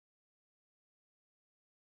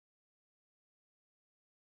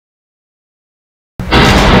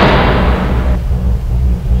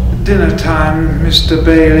dinner time, Mr.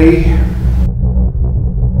 Bailey.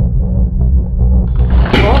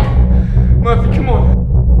 What? Murphy, come on.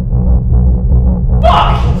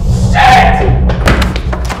 Fuck! Shit!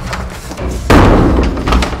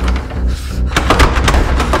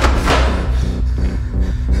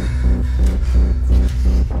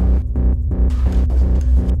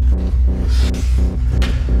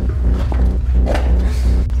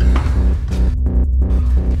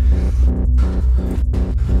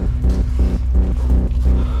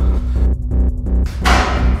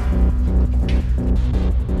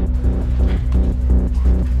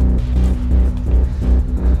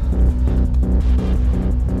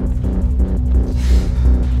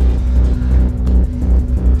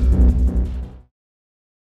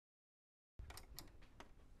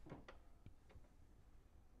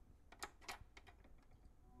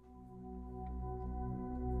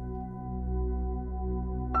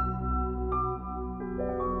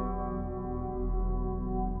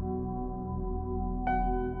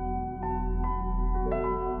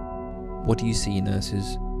 What do you see,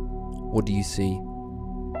 nurses? What do you see?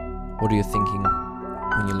 What are you thinking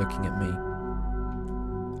when you're looking at me?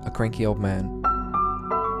 A cranky old man,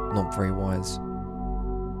 not very wise,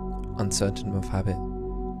 uncertain of habit,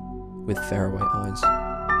 with faraway eyes,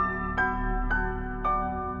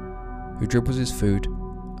 who dribbles his food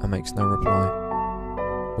and makes no reply.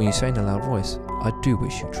 When you say in a loud voice, I do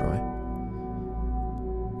wish you'd try.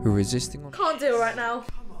 Who resisting on— Can't do it right now.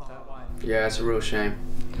 Yeah, it's a real shame.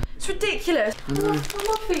 It's ridiculous. I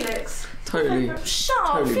love Felix. Totally. Shut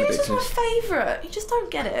up. Totally Felix is ridiculous. my favourite. You just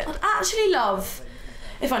don't get it. I'd actually love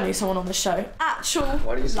if I knew someone on the show. Actual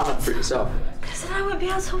Why do you stand up love. for it yourself? Because then I wouldn't be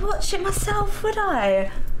able to watch it myself, would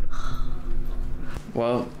I?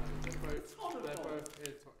 Well,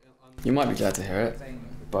 you might be glad to hear it,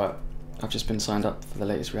 but I've just been signed up for the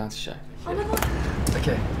latest reality show. I never...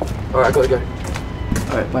 Okay. Alright, I gotta go.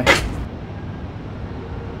 Alright, bye.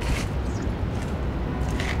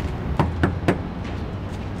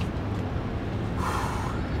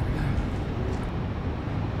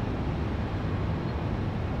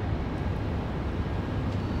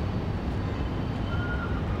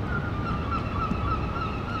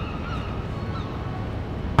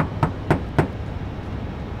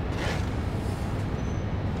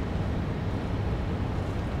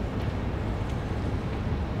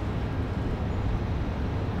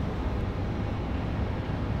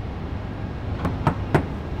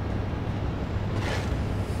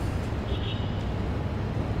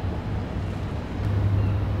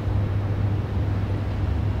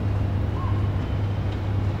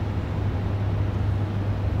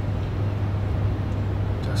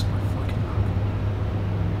 That's my fucking luck.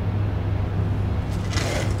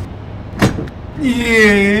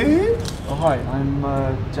 Yeah? Oh, hi, I'm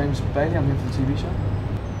James Bailey. I'm here for the TV show.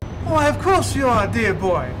 Why, of course you are, dear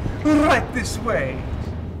boy. Right this way.